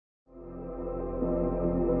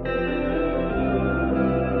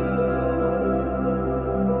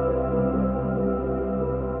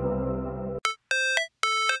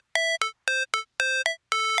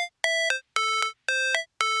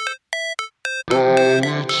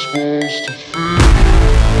it's supposed to feel.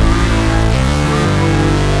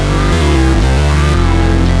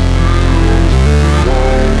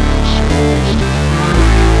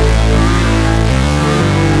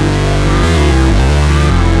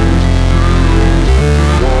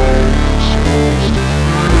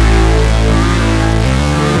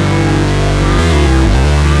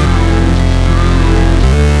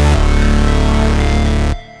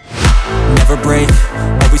 Never break,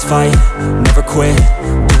 always fight, never quit,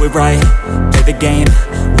 do it right, play the game,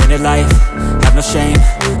 win it life, have no shame,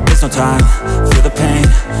 there's no time, feel the pain,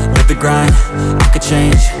 live the grind, I could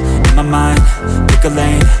change, in my mind, pick a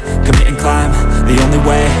lane, commit and climb, the only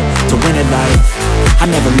way to win it life. I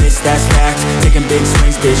never miss, that's fact, taking big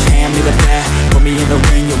swings, bitch, hand me the bat, put me in the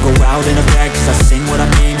ring, you'll go out in a bag, cause I sing what I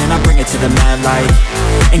mean and I bring it to the mad light.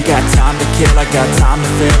 Ain't got time to kill, I got time to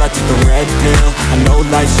feel, I took the red pill, I know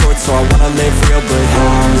life's short so I wanna live real, but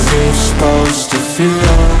how's it supposed to feel?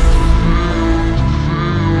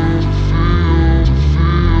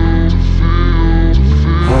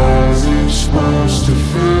 How's it supposed to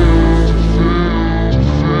feel?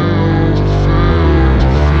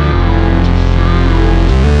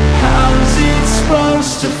 How's it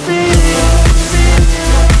supposed to feel?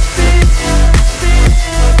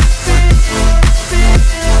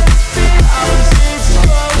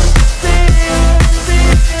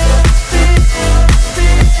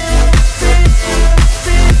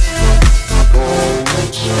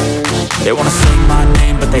 They wanna sing my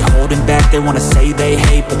name, but they holding back. They wanna say they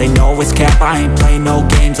hate, but they know it's cap. I ain't play no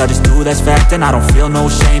games, I just do that's fact. And I don't feel no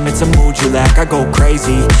shame, it's a mood you lack. I go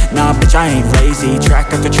crazy, nah bitch I ain't lazy.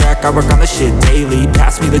 Track after track, I work on the shit daily.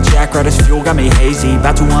 Pass me the jack, right as fuel, got me hazy.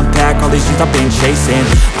 About to unpack all these things I've been chasing.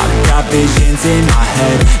 I've got visions in my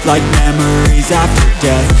head, like memories after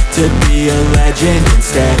death. To be a legend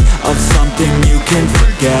instead of something you can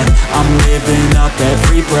forget. I'm living up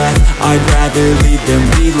every breath, I'd rather lead than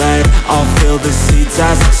be led. I'll fill the seats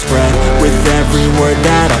as I spread, with every word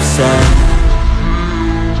that I've said.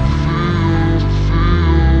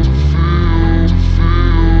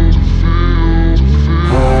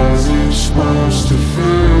 How's it supposed to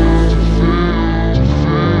feel?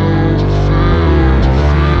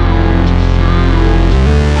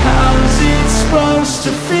 How's it supposed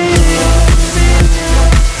to feel?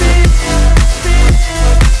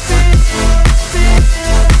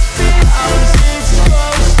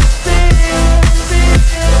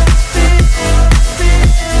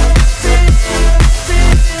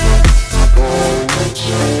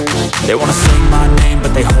 They wanna sing my name,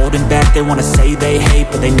 but they holding back. They wanna say they hate,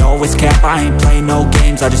 but they know it's cap. I ain't play no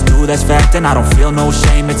games, I just do that's fact. And I don't feel no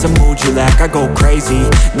shame, it's a mood you lack. I go crazy,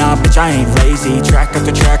 nah bitch I ain't lazy. Track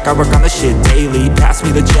after track, I work on the shit daily. Pass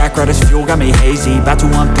me the jack, right as fuel, got me hazy. About to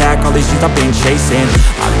unpack all these things I've been chasing.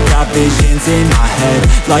 I've got visions in my head,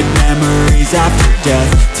 like memories after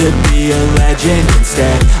death. To be a legend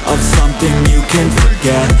instead of something you can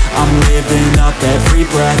forget. I'm living up every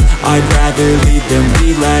breath, I'd rather lead than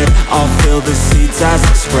be led. I'll fill the seats as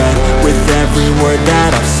I spread, with every word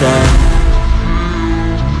that I've said.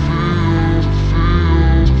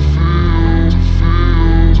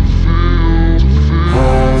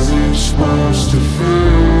 How's it supposed to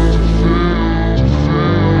feel?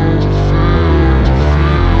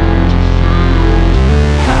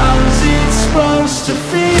 How's it supposed to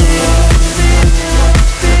feel?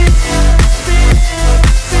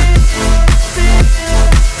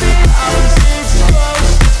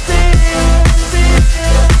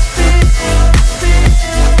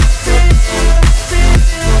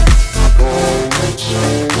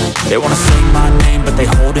 They wanna sing my name, but they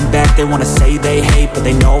holding back. They wanna say they hate, but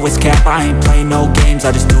they know it's cap. I ain't play no games,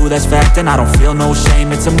 I just do that's fact. And I don't feel no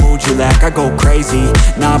shame, it's a mood you lack. I go crazy,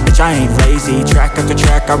 nah bitch I ain't lazy. Track after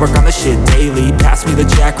track, I work on the shit daily. Pass me the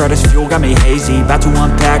jack, right as fuel, got me hazy. About to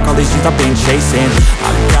unpack all these things I've been chasing.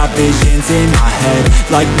 I've got visions in my head,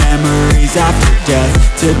 like memories after death.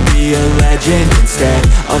 To be a legend instead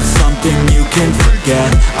of something you can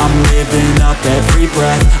forget. I'm living up every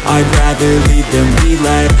breath, I'd rather lead than be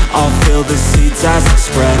led. I'll fill the seats as I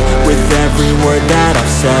spread, with every word that I've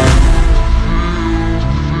said.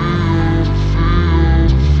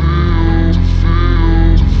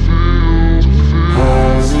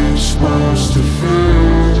 How's it supposed to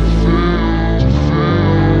feel?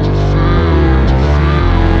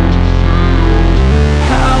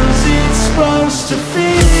 How's it supposed to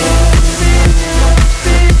feel?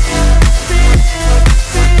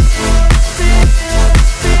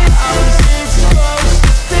 How's it supposed to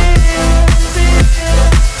feel?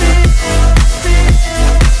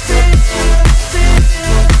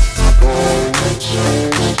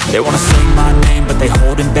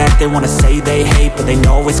 they wanna say they hate, but they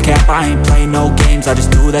know it's cap. I ain't play no games, I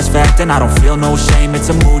just do, that's fact. And I don't feel no shame, it's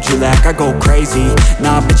a mood you lack. I go crazy,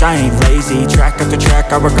 nah bitch I ain't lazy. Track after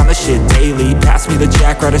track, I work on the shit daily. Pass me the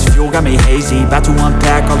jack, right as fuel, got me hazy. About to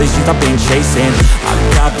unpack all these things I've been chasing. I've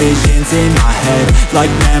got visions in my head,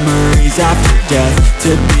 like memories after death.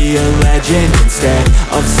 To be a legend instead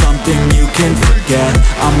of something you can forget.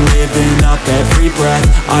 I'm living up every breath,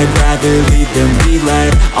 I'd rather lead than be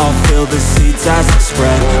led. I'll fill the seats as I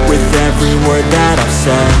spread, with every word that I've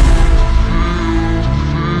said.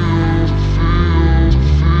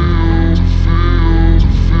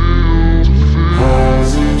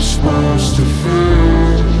 Supposed to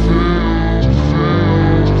feel.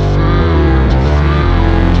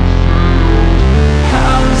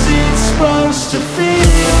 How's it supposed to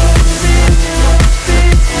feel?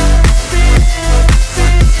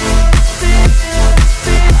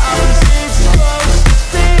 How's it supposed to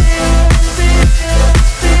feel?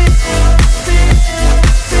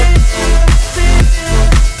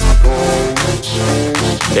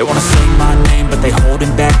 They wanna say my name, but they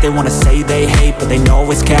holding back. They wanna say they hate, but they know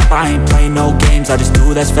it's cap. I ain't play no games, I just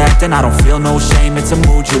do, that's fact. And I don't feel no shame, it's a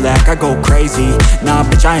mood you lack. I go crazy, nah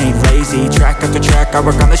bitch I ain't lazy. Track after track, I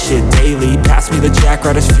work on the shit daily. Pass me the jack,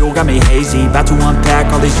 right as fuel, got me hazy. About to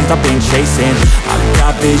unpack all these things I've been chasing. I've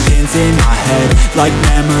got visions in my head, like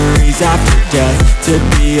memories after death. To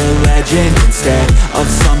be a legend instead of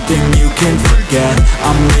something you can forget.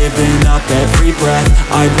 I'm living up every breath,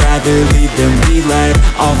 I'd rather lead than be led.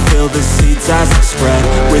 I'll fill the seats as I spread,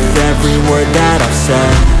 with every word that I've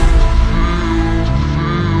said.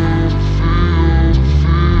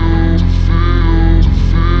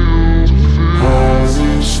 How's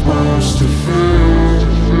it supposed to feel?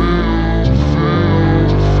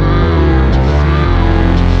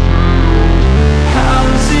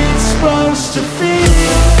 How's it supposed to feel?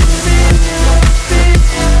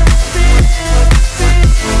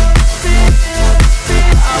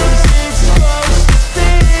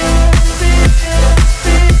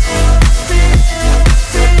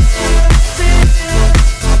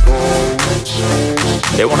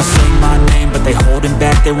 They wanna say my name, but they holding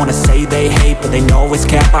back. They wanna say they hate, but they know it's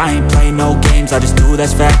cap. I ain't play no games, I just do,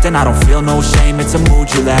 that's fact. And I don't feel no shame, it's a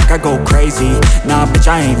mood you lack. I go crazy, nah bitch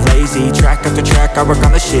I ain't lazy. Track after track, I work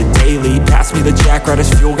on the shit daily. Pass me the jack, right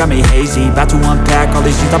as fuel, got me hazy. About to unpack all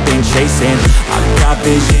these things I've been chasing. I've got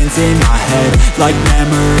visions in my head, like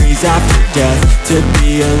memories after death. To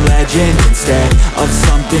be a legend instead of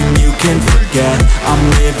something you can forget. I'm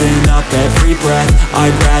living up every breath,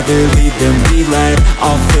 I'd rather lead than be led.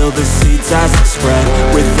 I'll fill the seats as I spread,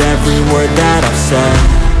 with every word that I've said.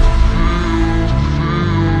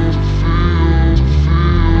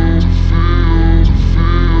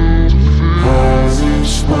 How's it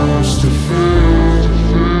supposed to feel?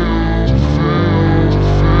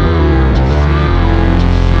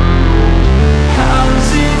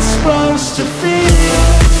 How's it supposed to feel?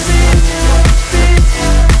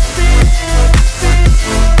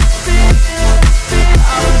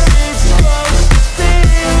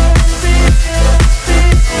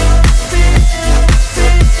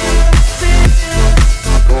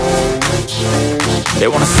 They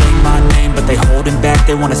wanna say my name, but they holding back.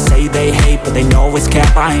 They wanna say they hate, but they know it's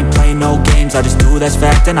cap. I ain't play no games, I just do, that's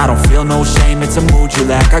fact. And I don't feel no shame, it's a mood you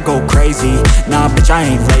lack. I go crazy, nah bitch I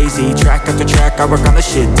ain't lazy. Track after track, I work on the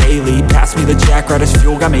shit daily. Pass me the jack, right as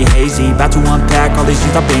fuel, got me hazy. About to unpack all these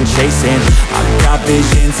things I've been chasing. I've got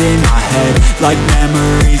visions in my head, like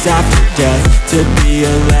memories after death. To be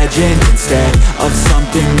a legend instead of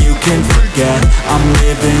something you can forget. I'm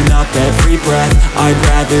living up every breath, I'd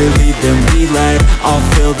rather lead than be led. I'll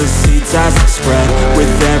fill the seats as I spread, with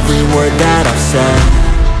every word that I've said.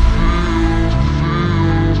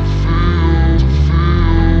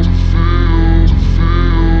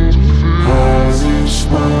 How's it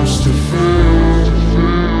supposed to feel?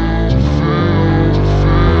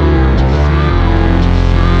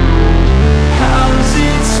 How's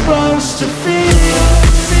it supposed to feel?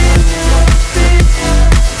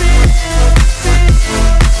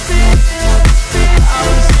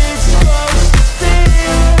 How's it supposed to feel?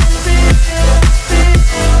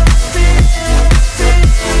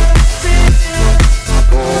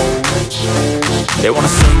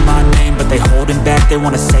 they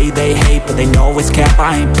wanna say they hate, but they know it's cap.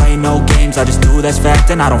 I ain't play no games, I just do, that's fact.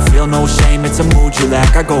 And I don't feel no shame, it's a mood you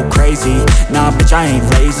lack. I go crazy, nah bitch I ain't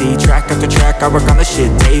lazy. Track after track, I work on the shit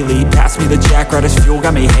daily. Pass me the jack, right as fuel,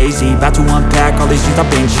 got me hazy. About to unpack all these things I've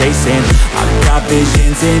been chasing. I've got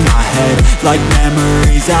visions in my head, like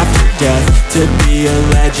memories after death. To be a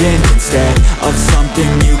legend instead of something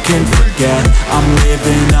you can forget. I'm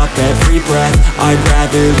living up every breath, I'd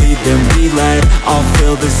rather lead than be led. I'll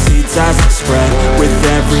fill the seats as I spread, with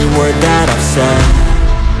every word that I've said.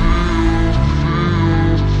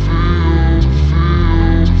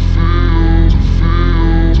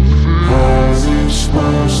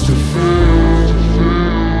 Supposed to feel.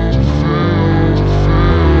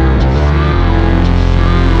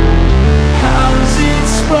 How's it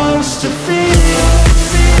supposed to feel?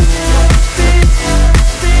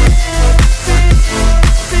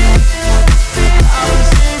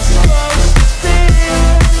 How's it supposed to feel?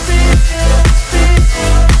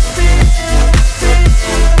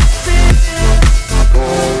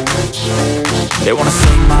 They wanna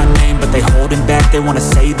say my name, but they holding back. They wanna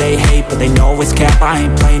say they hate, but they know it's cap. I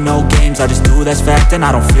ain't play no games, I just do, that's fact. And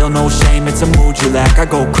I don't feel no shame, it's a mood you lack. I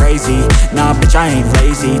go crazy, nah bitch I ain't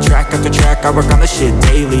lazy. Track after track, I work on the shit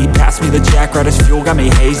daily. Pass me the jack, right as fuel, got me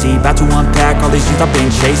hazy. About to unpack all these things I've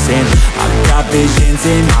been chasing. I've got visions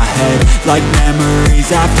in my head, like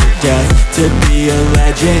memories after death. To be a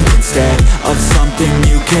legend instead of something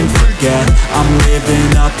you can forget. I'm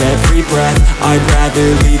living up every breath, I'd rather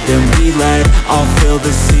lead than be led. I'll fill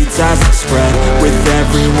the seats as I spread, with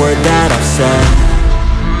every word that I've said.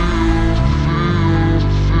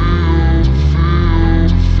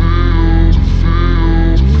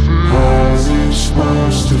 How's it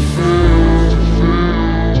supposed to feel?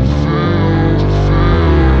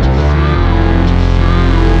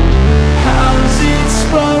 How's it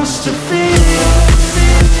supposed to feel?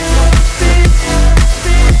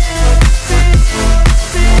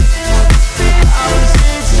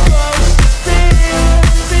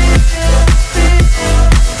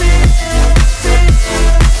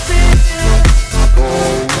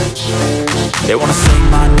 They wanna say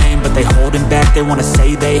my name, but they holding back. They wanna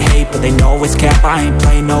say they hate, but they know it's cap. I ain't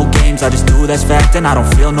play no games, I just do, that's fact. And I don't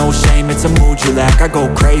feel no shame, it's a mood you lack. I go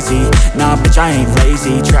crazy, nah bitch I ain't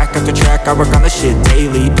lazy. Track after track, I work on the shit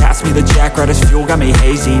daily. Pass me the jack, right as fuel, got me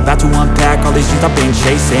hazy. About to unpack all these things I've been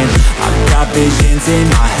chasing. I've got visions in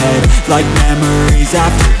my head, like memories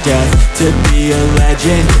after death. To be a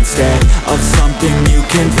legend instead of something you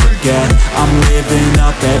can forget. I'm living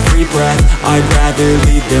up every breath, I'd rather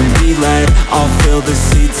lead than be led. I'll fill the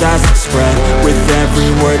seats as I spread, with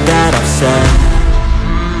every word that I've said.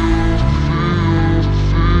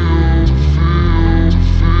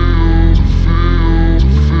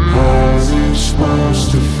 How's it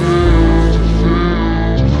supposed to feel?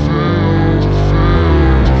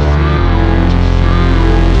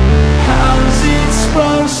 How's it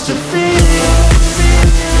supposed to feel?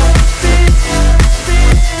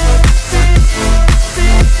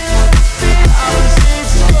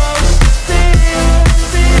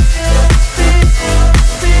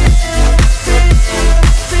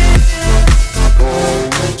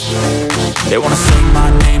 They wanna say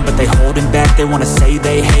my name, but they holding back. They wanna say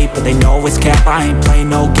they hate, but they know it's cap. I ain't play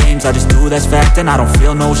no games, I just do, that's fact. And I don't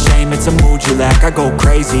feel no shame, it's a mood you lack. I go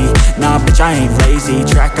crazy, nah bitch I ain't lazy.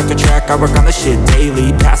 Track after track, I work on the shit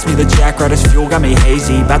daily. Pass me the jack, right as fuel, got me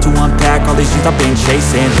hazy. About to unpack all these things I've been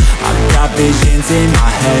chasing. I've got visions in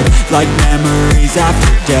my head, like memories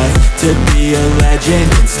after death. To be a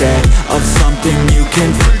legend instead of something you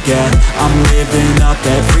can forget. I'm living up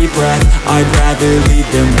every breath, I'd rather lead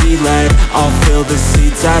than be led. I'll fill the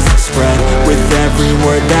seats as I spread, with every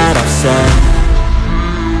word that I've said.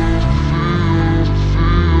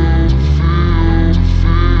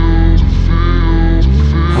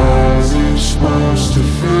 How's it supposed to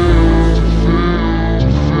feel?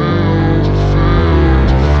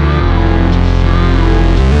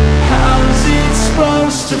 How's it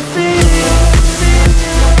supposed to feel?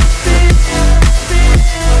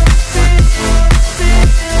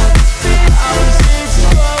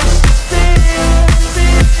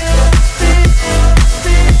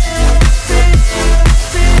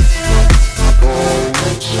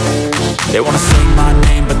 They wanna say my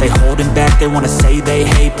name, but They holding back, they wanna say they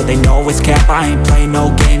hate, but they know it's cap. I ain't playing no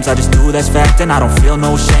games, I just do that's fact. And I don't feel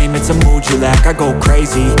no shame, it's a mood you lack. I go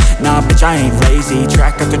crazy, nah bitch I ain't lazy.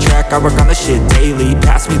 Track after track, I work on this shit daily.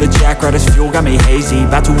 Pass me the jack, right as fuel, got me hazy.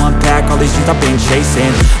 About to unpack all these things I've been chasing.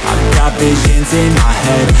 I've got visions in my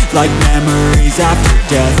head, like memories after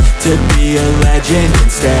death. To be a legend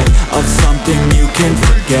instead of something you can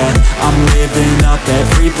forget. I'm living up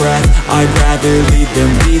every breath, I'd rather lead than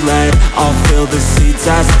be led. I'll fill the seats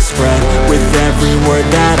as I spread with every word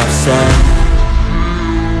that I've said.